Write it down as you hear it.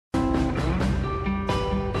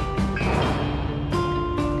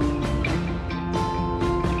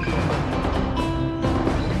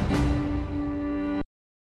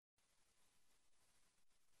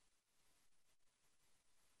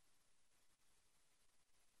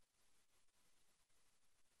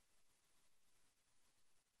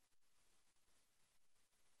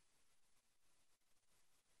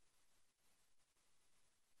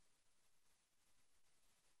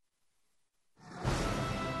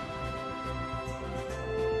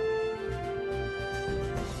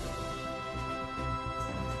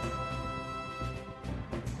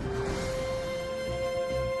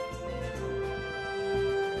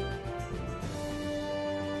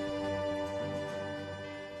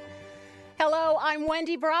I'm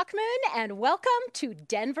Wendy Brockman, and welcome to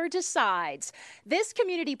Denver Decides. This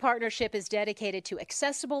community partnership is dedicated to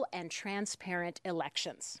accessible and transparent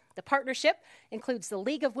elections. The partnership includes the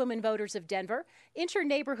League of Women Voters of Denver,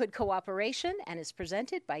 Inter-Neighborhood Cooperation, and is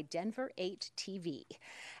presented by Denver 8 TV.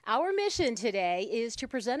 Our mission today is to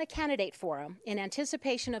present a candidate forum in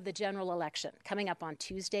anticipation of the general election coming up on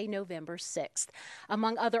Tuesday, November 6th.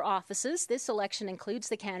 Among other offices, this election includes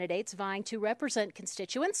the candidates vying to represent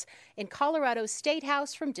constituents in Colorado's State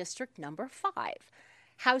House from District Number 5.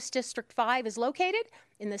 House District 5 is located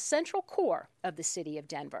in the central core of the city of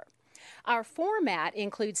Denver. Our format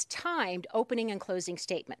includes timed opening and closing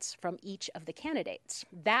statements from each of the candidates.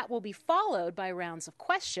 That will be followed by rounds of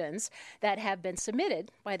questions that have been submitted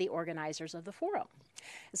by the organizers of the forum.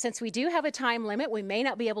 Since we do have a time limit, we may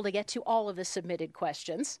not be able to get to all of the submitted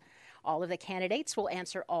questions. All of the candidates will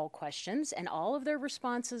answer all questions, and all of their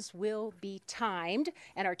responses will be timed,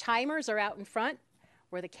 and our timers are out in front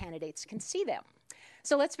where the candidates can see them.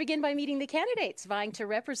 So let's begin by meeting the candidates vying to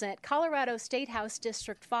represent Colorado State House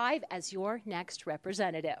District 5 as your next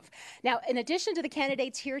representative. Now, in addition to the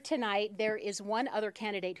candidates here tonight, there is one other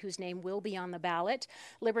candidate whose name will be on the ballot.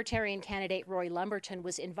 Libertarian candidate Roy Lumberton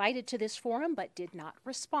was invited to this forum but did not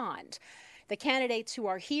respond. The candidates who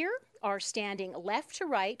are here are standing left to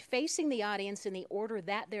right, facing the audience in the order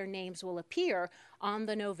that their names will appear on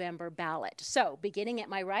the November ballot. So, beginning at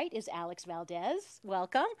my right is Alex Valdez.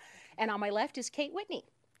 Welcome. And on my left is Kate Whitney.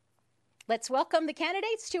 Let's welcome the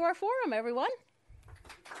candidates to our forum, everyone.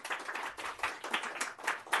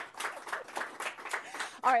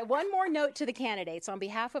 All right, one more note to the candidates. On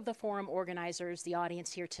behalf of the forum organizers, the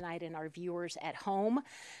audience here tonight, and our viewers at home,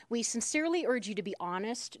 we sincerely urge you to be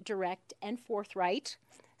honest, direct, and forthright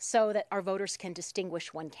so that our voters can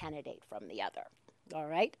distinguish one candidate from the other. All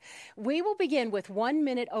right. We will begin with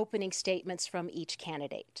 1-minute opening statements from each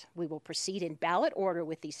candidate. We will proceed in ballot order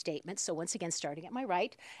with these statements. So once again, starting at my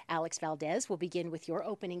right, Alex Valdez will begin with your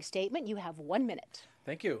opening statement. You have 1 minute.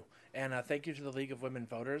 Thank you. And thank you to the League of Women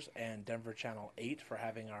Voters and Denver Channel 8 for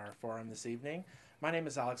having our forum this evening. My name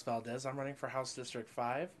is Alex Valdez. I'm running for House District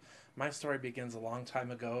 5. My story begins a long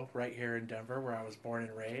time ago right here in Denver where I was born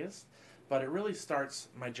and raised. But it really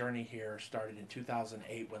my journey here started in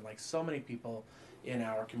 2008 when, like so many people in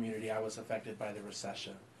our community, I was affected by the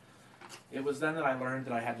recession. It was then that I learned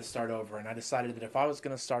that I had to start over, and I decided that if I was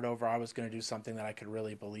going to start over, I was going to do something that I could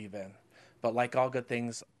really believe in. But like all good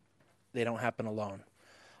things, they don't happen alone.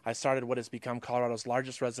 I started what has become Colorado's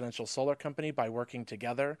largest residential solar company by working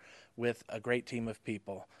together with a great team of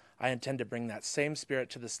people. I intend to bring that same spirit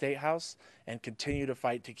to the State House and continue to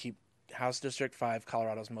fight to keep House District 5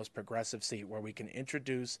 Colorado's most progressive seat, where we can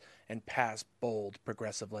introduce and pass bold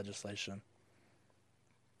progressive legislation.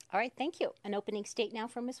 All right, thank you. An opening state now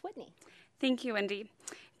from Ms. Whitney. Thank you, Wendy.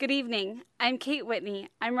 Good evening. I'm Kate Whitney.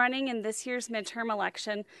 I'm running in this year's midterm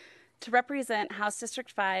election to represent House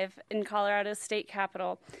District 5 in Colorado's state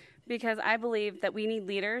capitol because I believe that we need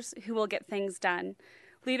leaders who will get things done,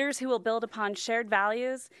 leaders who will build upon shared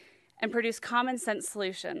values and produce common sense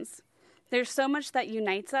solutions. There's so much that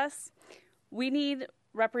unites us. We need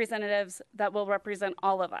representatives that will represent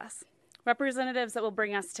all of us, representatives that will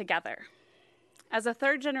bring us together. As a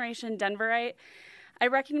third-generation Denverite, I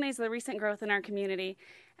recognize the recent growth in our community,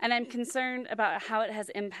 and I'm concerned about how it has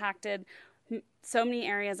impacted so many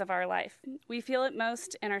areas of our life. We feel it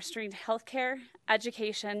most in our strained healthcare,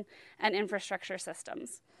 education, and infrastructure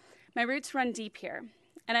systems. My roots run deep here,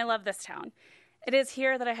 and I love this town. It is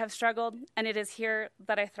here that I have struggled, and it is here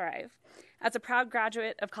that I thrive. As a proud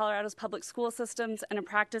graduate of Colorado's public school systems and a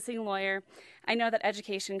practicing lawyer, I know that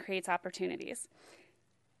education creates opportunities.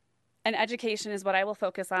 And education is what I will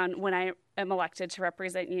focus on when I am elected to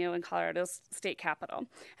represent you in Colorado's state capitol.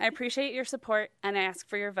 I appreciate your support, and I ask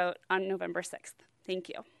for your vote on November 6th. Thank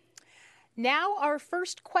you. Now our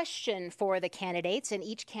first question for the candidates, and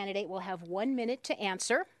each candidate will have 1 minute to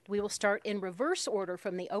answer. We will start in reverse order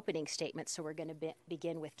from the opening statement, so we're going to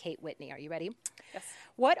begin with Kate Whitney. Are you ready? Yes.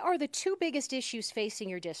 What are the two biggest issues facing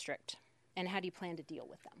your district, and how do you plan to deal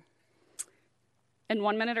with them? In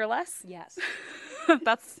 1 minute or less? Yes.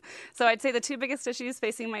 So I'd say the two biggest issues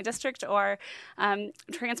facing my district are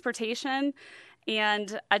transportation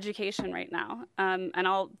and education right now. And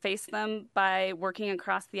I'll face them by working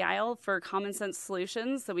across the aisle for common sense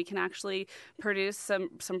solutions so we can actually produce some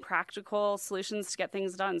practical solutions to get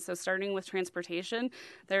things done. So starting with transportation,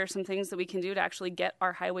 there are some things that we can do to actually get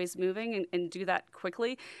our highways moving and do that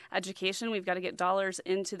quickly. Education, we've got to get dollars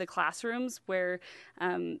into the classrooms where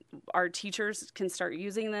our teachers can start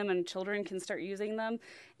using them and children can start using them.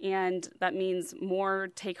 And that means more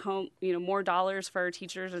take home, more dollars for our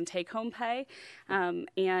teachers and take home pay.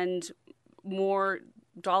 And more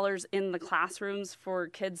dollars in the classrooms for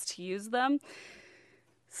kids to use them.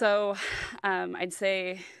 So I'd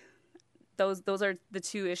say those are the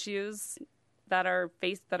two issues that are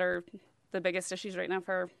the biggest issues right now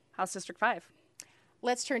for House District 5.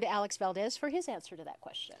 Let's turn to Alex Valdez for his answer to that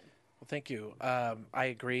question. Well, thank you. I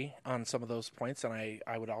agree on some of those points, and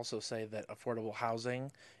I would also say that affordable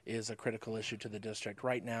housing is a critical issue to the district.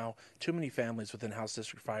 Right now, too many families within House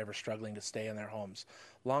District 5 are struggling to stay in their homes.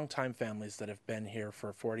 Longtime families that have been here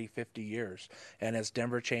for 40, 50 years. And as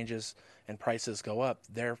Denver changes and prices go up,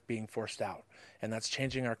 they're being forced out. And that's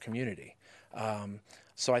changing our community.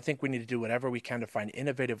 So I think we need to do whatever we can to find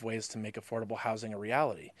innovative ways to make affordable housing a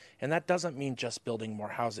reality. And that doesn't mean just building more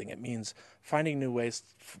housing. It means finding new ways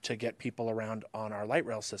to get people around on our light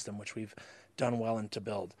rail system, which we've done well and to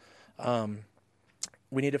build.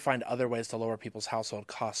 We need to find other ways to lower people's household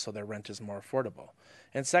costs so their rent is more affordable.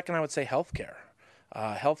 And second, I would say healthcare.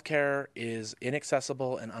 Healthcare is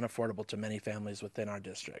inaccessible and unaffordable to many families within our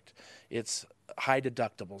district. It's high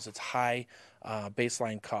deductibles, it's high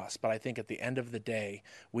baseline costs, but I think at the end of the day,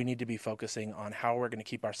 we need to be focusing on how we're going to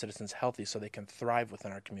keep our citizens healthy so they can thrive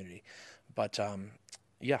within our community. But so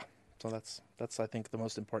that's I think the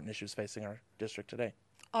most important issues facing our district today.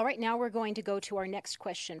 All right, now we're going to go to our next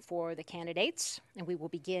question for the candidates, and we will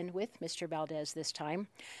begin with Mr. Valdez this time.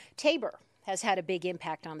 Tabor has had a big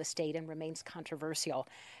impact on the state and remains controversial.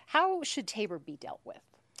 How should Tabor be dealt with?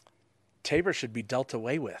 Tabor should be dealt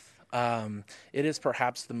away with. It is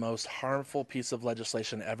perhaps the most harmful piece of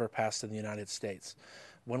legislation ever passed in the United States.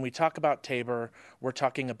 When we talk about Tabor, we're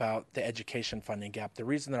talking about the education funding gap, the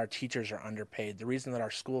reason that our teachers are underpaid, the reason that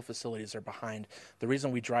our school facilities are behind, the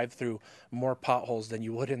reason we drive through more potholes than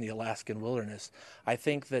you would in the Alaskan wilderness. I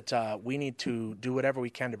think that we need to do whatever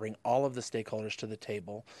we can to bring all of the stakeholders to the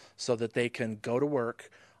table so that they can go to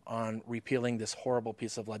work on repealing this horrible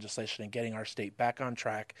piece of legislation and getting our state back on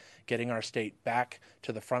track, getting our state back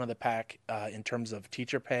to the front of the pack in terms of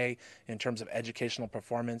teacher pay, in terms of educational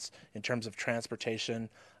performance, in terms of transportation,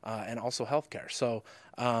 and also healthcare. So,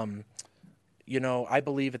 I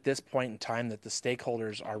believe at this point in time that the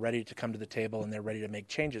stakeholders are ready to come to the table and they're ready to make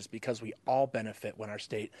changes because we all benefit when our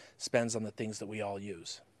state spends on the things that we all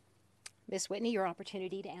use. Ms. Whitney, your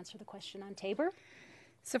opportunity to answer the question on Tabor.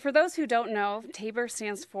 So for those who don't know, TABOR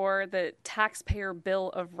stands for the Taxpayer Bill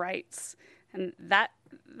of Rights, and that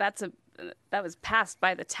was passed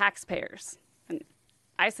by the taxpayers. And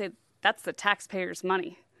I say that's the taxpayers'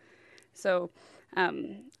 money. So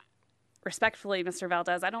respectfully, Mr.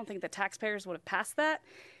 Valdez, I don't think the taxpayers would have passed that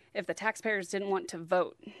if the taxpayers didn't want to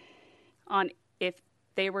vote on if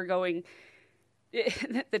they were going.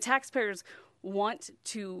 The taxpayers want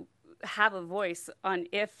to have a voice on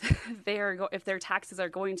if their taxes are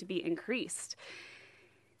going to be increased.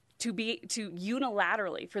 For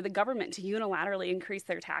the government to unilaterally increase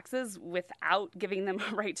their taxes without giving them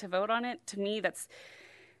a right to vote on it, to me, that's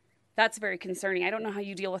very concerning. I don't know how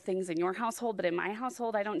you deal with things in your household, but in my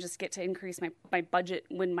household, I don't just get to increase my budget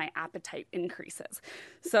when my appetite increases.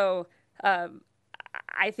 So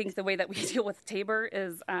I think the way that we deal with Tabor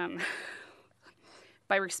is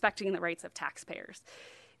by respecting the rights of taxpayers.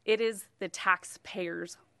 It is the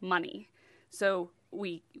taxpayers' money. So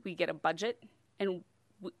we get a budget and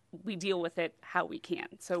we deal with it how we can.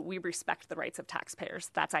 So we respect the rights of taxpayers.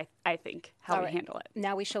 That's, I think, how we handle it.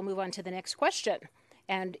 Now we shall move on to the next question.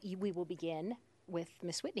 And we will begin with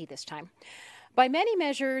Ms. Whitney this time. By many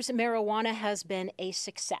measures, marijuana has been a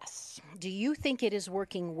success. Do you think it is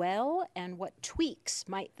working well? And what tweaks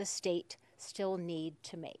might the state still need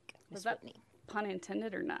to make? Ms. Whitney. Pun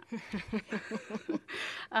intended or not?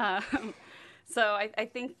 So I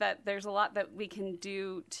think that there's a lot that we can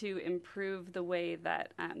do to improve the way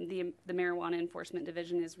that the Marijuana Enforcement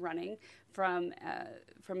Division is running from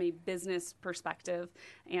a business perspective.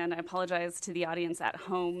 And I apologize to the audience at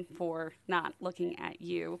home for not looking at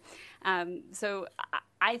you. So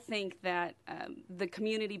I think that the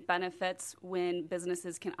community benefits when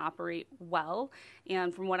businesses can operate well.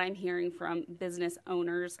 And from what I'm hearing from business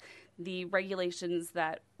owners, the regulations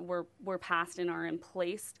that were passed and are in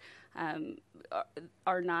place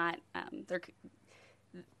are not,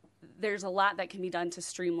 there's a lot that can be done to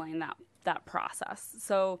streamline that process.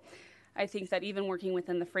 So I think that even working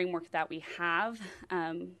within the framework that we have,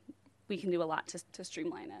 we can do a lot to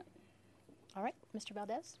streamline it. All right, Mr.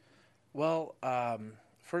 Valdez? Well,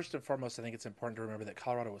 first and foremost, I think it's important to remember that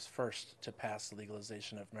Colorado was first to pass the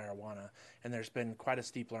legalization of marijuana, and there's been quite a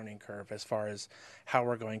steep learning curve as far as how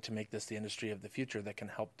we're going to make this the industry of the future that can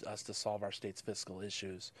help us to solve our state's fiscal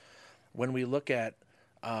issues. When we look at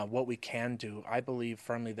what we can do, I believe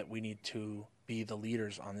firmly that we need to be the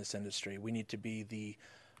leaders on this industry. We need to be the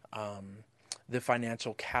the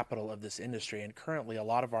financial capital of this industry. And currently, a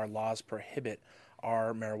lot of our laws prohibit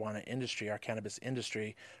our marijuana industry, our cannabis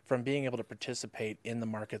industry, from being able to participate in the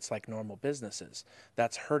markets like normal businesses.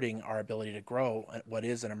 That's hurting our ability to grow what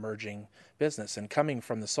is an emerging business. And coming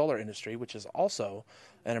from the solar industry, which is also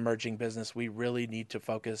an emerging business, we really need to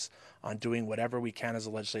focus on doing whatever we can as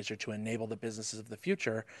a legislature to enable the businesses of the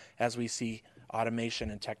future as we see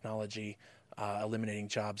automation and technology eliminating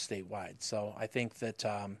jobs statewide. So I think that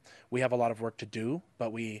we have a lot of work to do,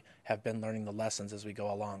 but we have been learning the lessons as we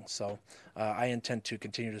go along. So I intend to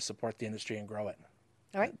continue to support the industry and grow it.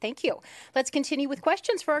 All right, thank you. Let's continue with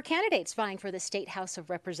questions for our candidates vying for the State House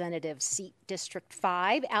of Representatives seat District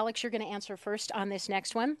 5. Alex, you're going to answer first on this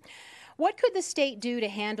next one. What could the state do to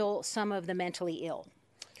handle some of the mentally ill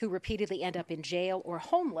who repeatedly end up in jail or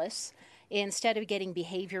homeless instead of getting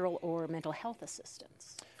behavioral or mental health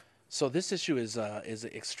assistance? So this issue is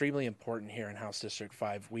extremely important here in House District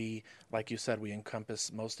 5. We, like you said, we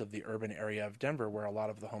encompass most of the urban area of Denver where a lot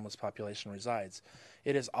of the homeless population resides.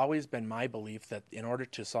 It has always been my belief that in order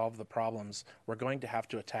to solve the problems, we're going to have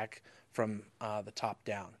to attack from the top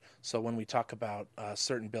down. So when we talk about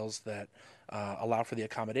certain bills that allow for the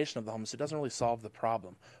accommodation of the homeless, it doesn't really solve the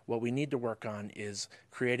problem. What we need to work on is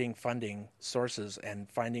creating funding sources and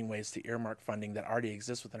finding ways to earmark funding that already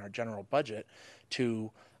exists within our general budget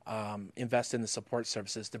to invest in the support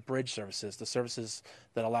services, the bridge services, the services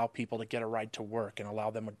that allow people to get a ride to work and allow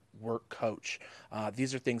them a work coach.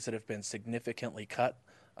 These are things that have been significantly cut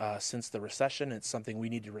since the recession. It's something we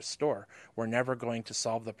need to restore. We're never going to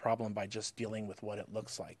solve the problem by just dealing with what it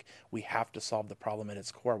looks like. We have to solve the problem at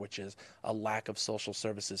its core, which is a lack of social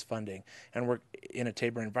services funding. And we're in a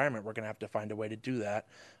Tabor environment, we're going to have to find a way to do that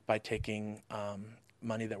by taking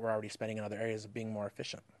money that we're already spending in other areas and being more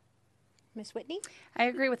efficient. Ms. Whitney? I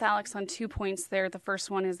agree with Alex on 2 points there. The first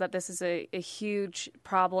one is that this is a huge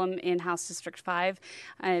problem in House District 5.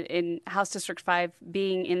 In House District 5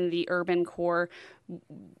 being in the urban core,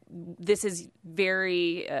 this is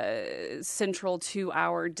very central to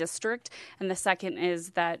our district. And the second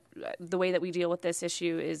is that the way that we deal with this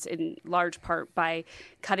issue is in large part by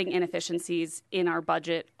cutting inefficiencies in our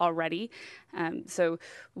budget already. So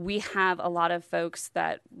we have a lot of folks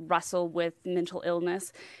that wrestle with mental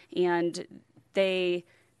illness, and they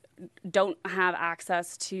don't have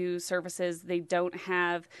access to services. They don't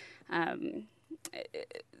have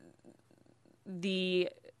they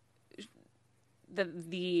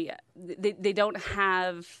don't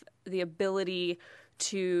have the ability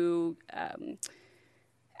to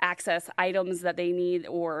access items that they need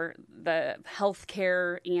or the health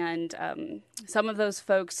care. And some of those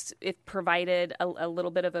folks, if provided a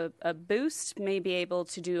little bit of a boost, may be able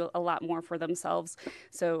to do a lot more for themselves.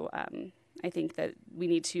 So I think that we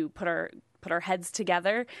need to put our heads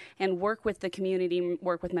together and work with the community,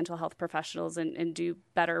 work with mental health professionals, and do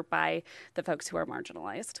better by the folks who are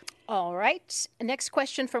marginalized. All right. Next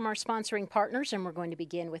question from our sponsoring partners, and we're going to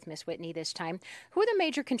begin with Ms. Whitney this time. Who are the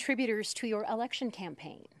major contributors to your election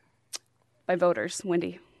campaign? By voters.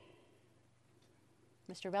 Wendy.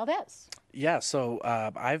 Mr. Valdez. Yeah, so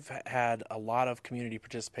I've had a lot of community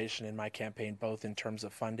participation in my campaign, both in terms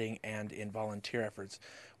of funding and in volunteer efforts.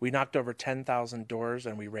 We knocked over 10,000 doors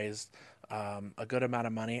and we raised a good amount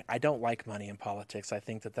of money. I don't like money in politics. I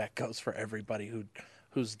think that goes for everybody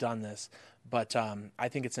who's done this. But I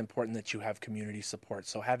think it's important that you have community support.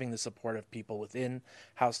 So having the support of people within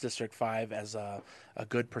House District 5 as a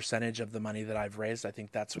good percentage of the money that I've raised, I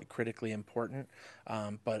think that's critically important.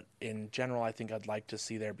 But in general, I think I'd like to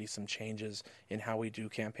see there be some changes in how we do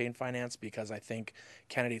campaign finance, because I think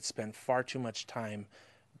candidates spend far too much time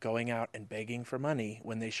going out and begging for money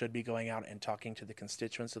when they should be going out and talking to the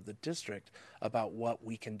constituents of the district about what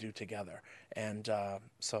we can do together. And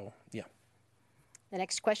so, yeah. The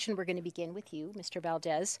next question, we're going to begin with you, Mr.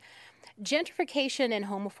 Valdez. Gentrification and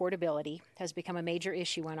home affordability has become a major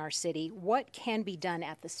issue in our city. What can be done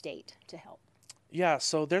at the state to help? Yeah,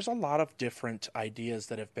 so there's a lot of different ideas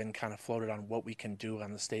that have been kind of floated on what we can do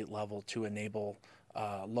on the state level to enable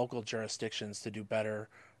local jurisdictions to do better.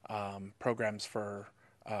 Programs for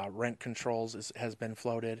rent controls has been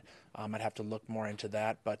floated. I'd have to look more into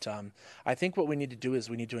that. But I think what we need to do is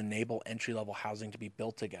we need to enable entry-level housing to be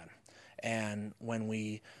built again. And when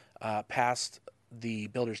we passed the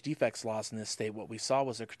builder's defects laws in this state, what we saw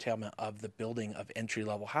was a curtailment of the building of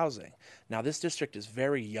entry-level housing. Now, this district is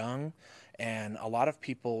very young, and a lot of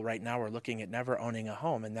people right now are looking at never owning a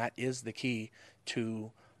home, and that is the key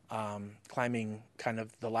to climbing kind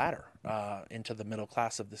of the ladder into the middle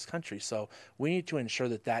class of this country. So we need to ensure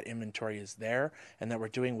that that inventory is there and that we're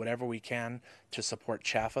doing whatever we can to support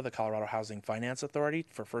CHFA, the Colorado Housing Finance Authority,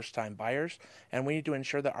 for first-time buyers. And we need to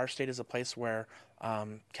ensure that our state is a place where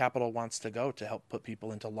capital wants to go to help put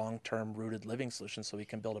people into long-term rooted living solutions so we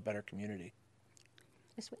can build a better community.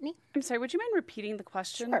 Ms. Whitney? I'm sorry, would you mind repeating the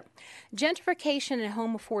question? Sure. Gentrification and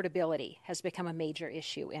home affordability has become a major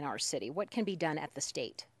issue in our city. What can be done at the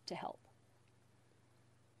state to help?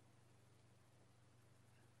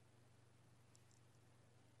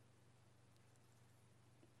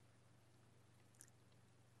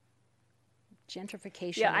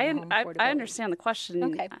 Gentrification Yeah, and home affordability. I understand the question.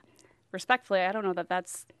 Okay. Respectfully, I don't know that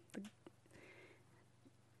that's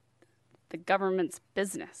the government's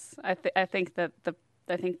business. I think that the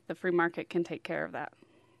free market can take care of that.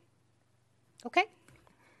 Okay.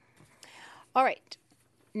 All right.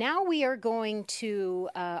 Now we are going to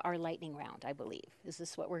our lightning round, I believe. Is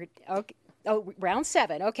this what we're... Okay. Oh, round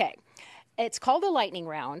 7. Okay. It's called a lightning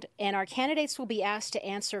round, and our candidates will be asked to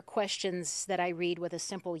answer questions that I read with a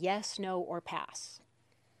simple yes, no, or pass.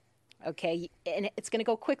 Okay. And it's going to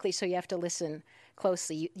go quickly, so you have to listen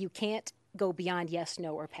closely. You can't go beyond yes,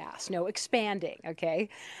 no, or pass. No expanding, okay?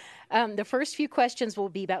 The first few questions will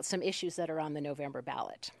be about some issues that are on the November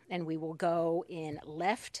ballot, and we will go in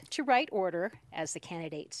left to right order as the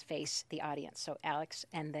candidates face the audience. So Alex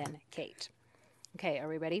and then Kate. Okay, are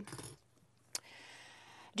we ready?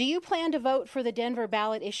 Do you plan to vote for the Denver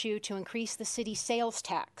ballot issue to increase the city sales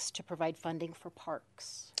tax to provide funding for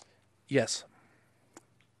parks? Yes.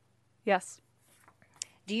 Yes.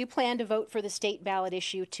 Do you plan to vote for the state ballot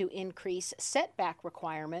issue to increase setback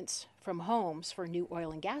requirements from homes for new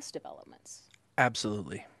oil and gas developments?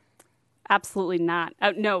 Absolutely. Absolutely not.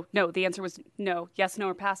 No. The answer was no. Yes, no,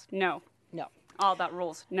 or pass? No. No. All about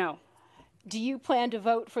rules? No. Do you plan to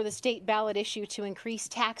vote for the state ballot issue to increase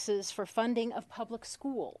taxes for funding of public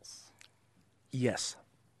schools? Yes.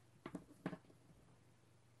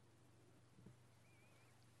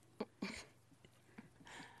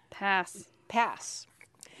 Pass. Pass.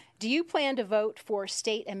 Do you plan to vote for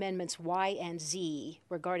state amendments Y and Z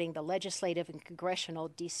regarding the legislative and congressional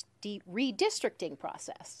redistricting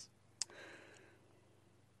process?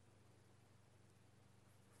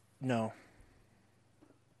 No.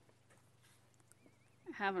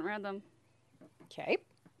 I haven't read them. Okay.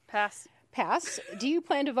 Pass. Pass. Do you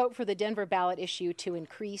plan to vote for the Denver ballot issue to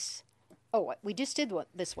increase... Oh, we just did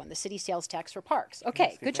this one, the city sales tax for parks.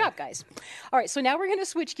 Okay, good job, guys. All right, so now we're going to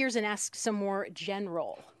switch gears and ask some more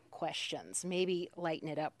general questions. Maybe lighten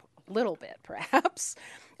it up a little bit, perhaps.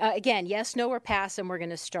 Again, yes, no, or pass, and we're going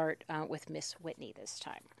to start with Miss Whitney this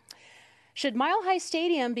time. Should Mile High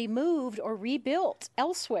Stadium be moved or rebuilt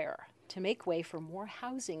elsewhere to make way for more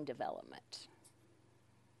housing development?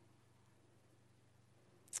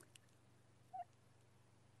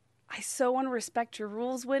 I so want to respect your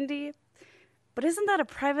rules, Wendy, but isn't that a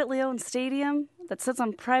privately owned stadium that sits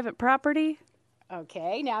on private property?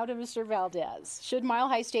 Okay, now to Mr. Valdez. Should Mile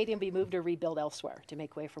High Stadium be moved or rebuilt elsewhere to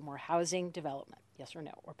make way for more housing development? Yes or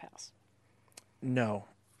no, or pass? No.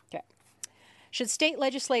 Okay. Should state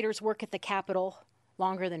legislators work at the Capitol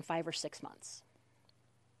longer than 5 or 6 months?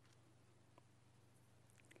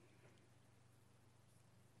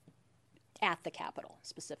 At the Capitol,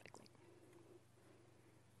 specifically.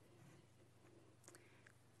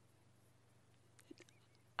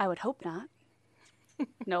 I would hope not.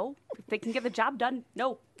 No. If they can get the job done,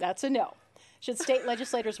 no. That's a no. Should state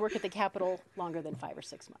legislators work at the Capitol longer than 5 or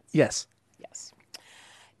 6 months? Yes. Yes.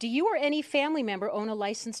 Do you or any family member own a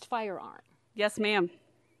licensed firearm? Yes, ma'am.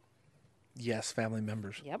 Yes, family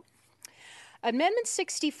members. Yep. Amendment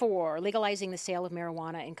 64, legalizing the sale of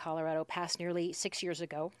marijuana in Colorado, passed nearly 6 years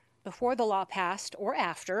ago. Before the law passed or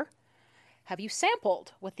after, have you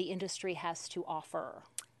sampled what the industry has to offer?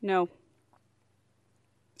 No.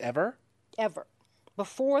 Ever? Ever.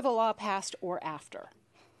 Before the law passed or after?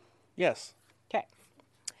 Yes. Okay.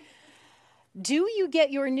 Do you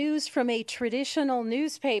get your news from a traditional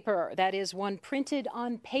newspaper, that is, one printed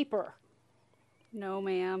on paper? No,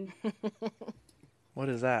 ma'am. What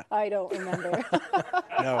is that? I don't remember.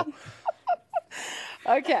 No.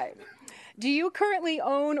 Okay. Do you currently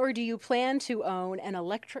own or do you plan to own an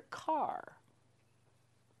electric car?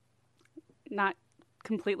 Not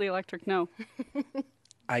completely electric, no.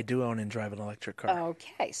 I do own and drive an electric car.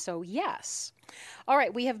 Okay, so yes. All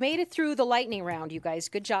right, we have made it through the lightning round, you guys.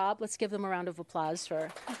 Good job. Let's give them a round of applause for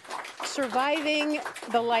surviving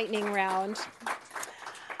the lightning round.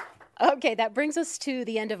 Okay, that brings us to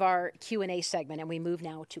the end of our Q&A segment, and we move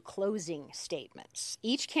now to closing statements.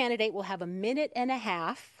 Each candidate will have 1.5 minutes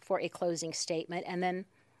for a closing statement, and then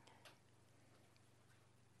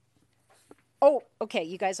Oh, okay,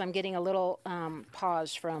 you guys, I'm getting a little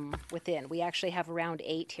pause from within. We actually have round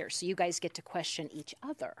 8 here, so you guys get to question each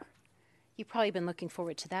other. You've probably been looking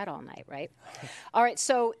forward to that all night, right? All right,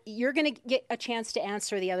 so you're going to get a chance to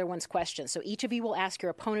answer the other one's question. So each of you will ask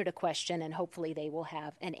your opponent a question, and hopefully they will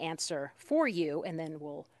have an answer for you, and then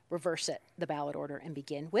we'll reverse it, the ballot order, and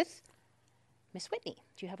begin with Miss Whitney.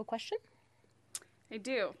 Do you have a question? I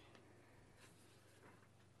do.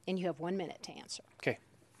 And you have 1 minute to answer. Okay.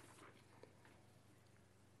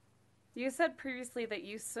 You said previously that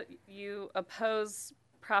you oppose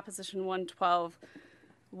Proposition 112,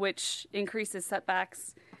 which increases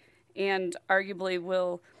setbacks and arguably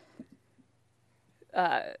will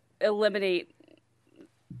eliminate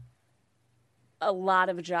a lot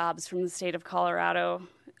of jobs from the state of Colorado.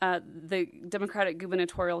 The Democratic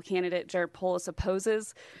gubernatorial candidate, Jared Polis,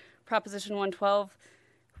 opposes Proposition 112.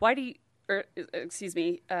 Why do you,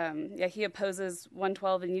 he opposes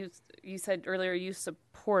 112, and you said earlier you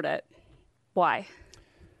support it. Why?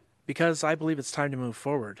 Because I believe it's time to move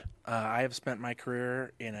forward. I have spent my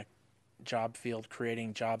career in a job field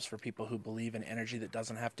creating jobs for people who believe in energy that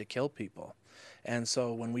doesn't have to kill people. And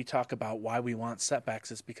so when we talk about why we want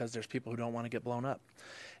setbacks, it's because there's people who don't want to get blown up.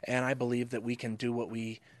 And I believe that we can do what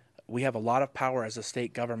we have a lot of power as a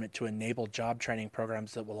state government to enable job training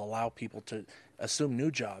programs that will allow people to assume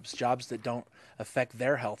new jobs that don't affect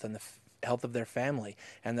their health and the health of their family,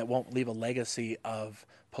 and that won't leave a legacy of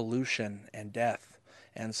pollution and death.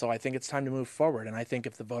 And so I think it's time to move forward. And I think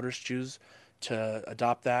if the voters choose to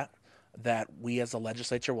adopt that we as a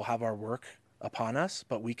legislature will have our work upon us,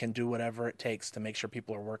 but we can do whatever it takes to make sure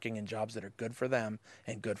people are working in jobs that are good for them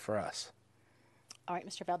and good for us. All right,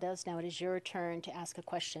 Mr. Valdez, now it is your turn to ask a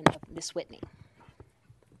question of Ms. Whitney.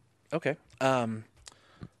 Okay.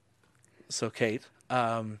 So, Kate,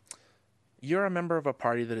 you're a member of a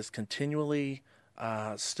party that has continually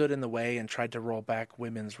stood in the way and tried to roll back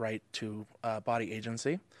women's right to body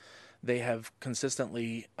agency. They have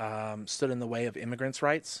consistently stood in the way of immigrants'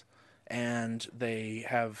 rights, and they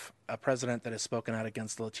have a president that has spoken out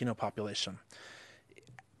against the Latino population.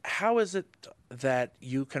 How is it that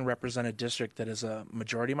you can represent a district that is a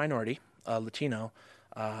majority minority, Latino,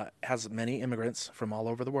 has many immigrants from all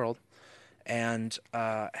over the world, and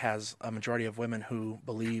has a majority of women who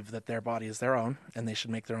believe that their body is their own and they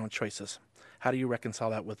should make their own choices? How do you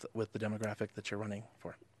reconcile that with the demographic that you're running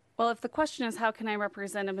for? Well, if the question is how can I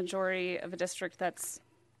represent a majority of a district that's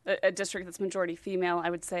majority female, I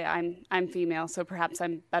would say I'm female, so perhaps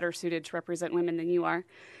I'm better suited to represent women than you are.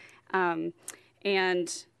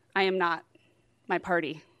 And I am not my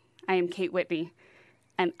party. I am Kate Whitney,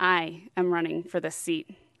 and I am running for this seat,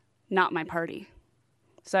 not my party.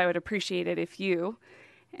 So I would appreciate it if you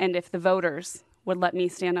and if the voters would let me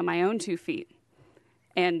stand on my own 2 feet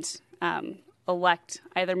and elect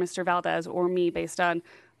either Mr. Valdez or me based on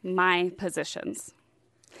my positions.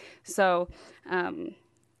 So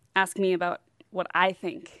ask me about what I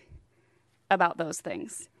think about those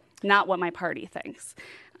things, not what my party thinks.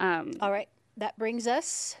 All right, that brings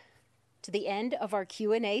us to the end of our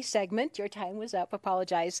Q&A segment. Your time was up.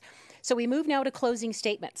 Apologize. So we move now to closing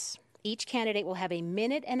statements. Each candidate will have 1.5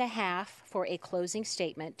 minutes for a closing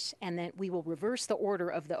statement, and then we will reverse the order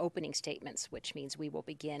of the opening statements, which means we will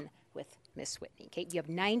begin with Ms. Whitney. Kate, you have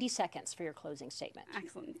 90 seconds for your closing statement.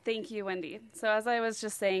 Excellent. Thank you, Wendy. So as I was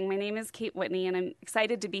just saying, my name is Kate Whitney, and I'm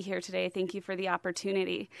excited to be here today. Thank you for the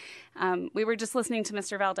opportunity. We were just listening to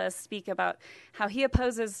Mr. Valdez speak about how he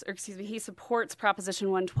supports Proposition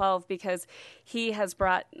 112 because he has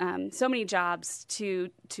brought so many jobs to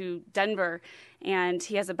Denver, and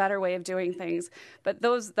he has a better way of doing things. But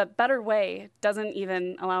the better way doesn't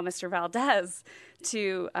even allow Mr. Valdez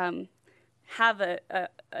to have an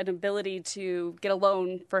ability to get a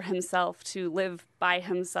loan for himself, to live by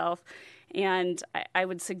himself. And I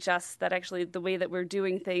would suggest that actually the way that we're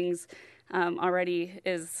doing things already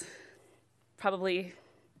is probably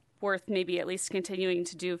worth maybe at least continuing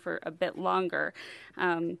to do for a bit longer.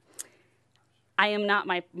 I am not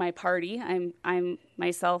my party. I'm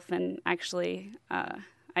myself, and actually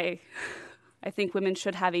I think women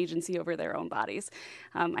should have agency over their own bodies.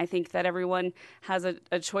 I think that everyone has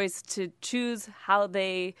a choice to choose how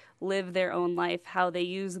they live their own life, how they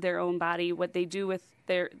use their own body, what they do with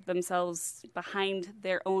themselves behind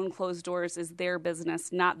their own closed doors is their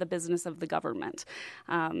business, not the business of the government.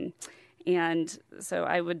 And so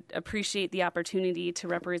I would appreciate the opportunity to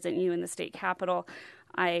represent you in the state capitol.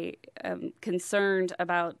 I am concerned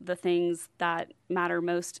about the things that matter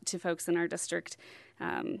most to folks in our district.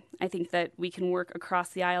 I think that we can work across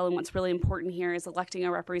the aisle, and what's really important here is electing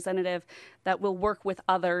a representative that will work with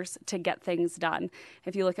others to get things done.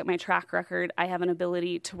 If you look at my track record, I have an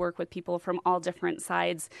ability to work with people from all different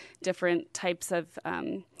sides, different types of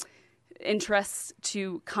interests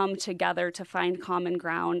to come together to find common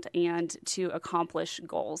ground and to accomplish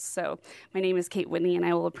goals. So my name is Kate Whitney, and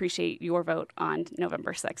I will appreciate your vote on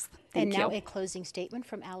November 6th. Thank you. And now a closing statement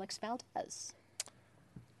from Alex Valdez.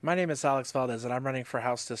 My name is Alex Valdez, and I'm running for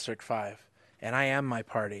House District 5. And I am my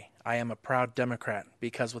party. I am a proud Democrat,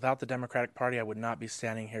 because without the Democratic Party, I would not be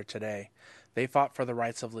standing here today. They fought for the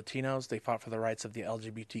rights of Latinos. They fought for the rights of the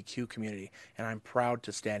LGBTQ community, and I'm proud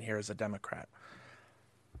to stand here as a Democrat.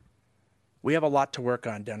 We have a lot to work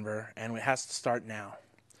on, Denver, and it has to start now.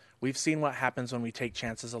 We've seen what happens when we take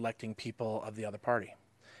chances electing people of the other party.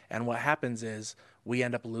 And what happens is we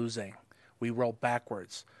end up losing. We roll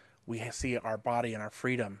backwards. We see our body and our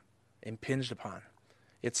freedom impinged upon.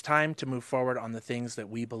 It's time to move forward on the things that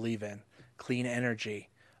we believe in: clean energy,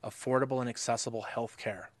 affordable and accessible health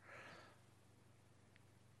care,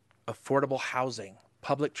 affordable housing,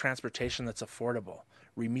 public transportation that's affordable,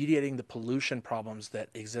 remediating the pollution problems that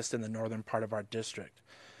exist in the northern part of our district,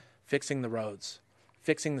 fixing the roads,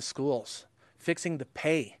 fixing the schools, fixing the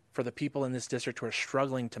pay for the people in this district who are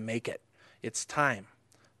struggling to make it. It's time.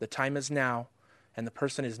 The time is now, and the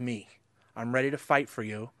person is me. I'm ready to fight for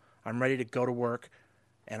you. I'm ready to go to work,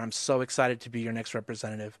 and I'm so excited to be your next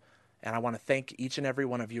representative. And I want to thank each and every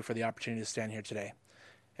one of you for the opportunity to stand here today.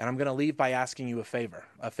 And I'm going to leave by asking you a favor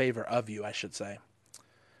of you, I should say.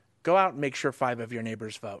 Go out and make sure 5 of your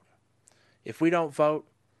neighbors vote. If we don't vote,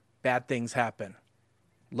 bad things happen.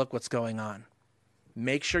 Look what's going on.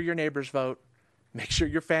 Make sure your neighbors vote, make sure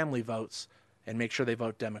your family votes, and make sure they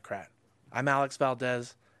vote Democrat. I'm Alex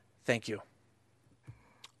Valdez. Thank you.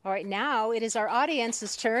 All right, now it is our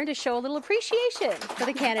audience's turn to show a little appreciation for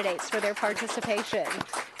the candidates for their participation.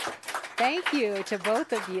 Thank you to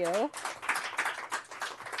both of you.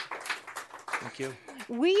 Thank you.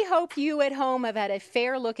 We hope you at home have had a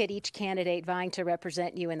fair look at each candidate vying to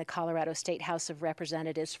represent you in the Colorado State House of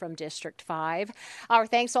Representatives from District 5. Our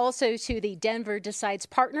thanks also to the Denver Decides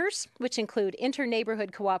partners, which include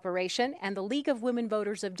Interneighborhood Cooperation and the League of Women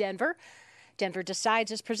Voters of Denver. Denver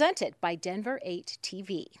Decides is presented by Denver 8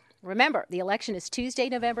 TV. Remember, the election is Tuesday,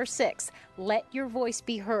 November 6th. Let your voice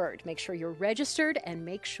be heard. Make sure you're registered and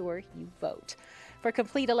make sure you vote. For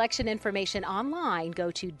complete election information online,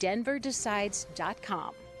 go to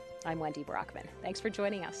denverdecides.com. I'm Wendy Brockman. Thanks for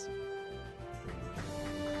joining us.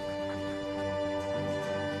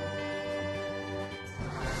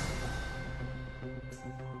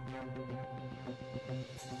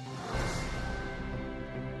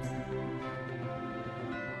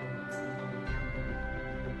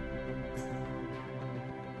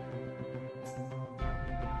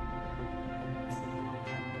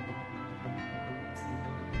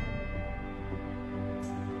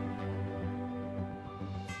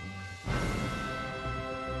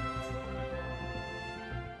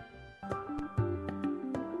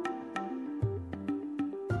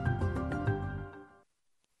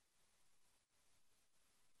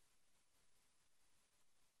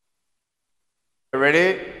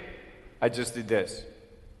 Ready? I just did this.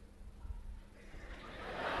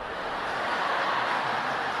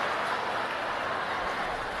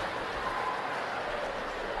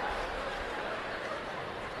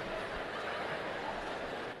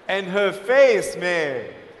 And her face, man,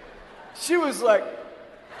 she was like,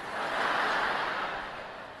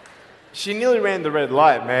 she nearly ran the red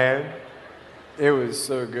light, man. It was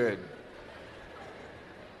so good.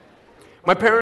 My parents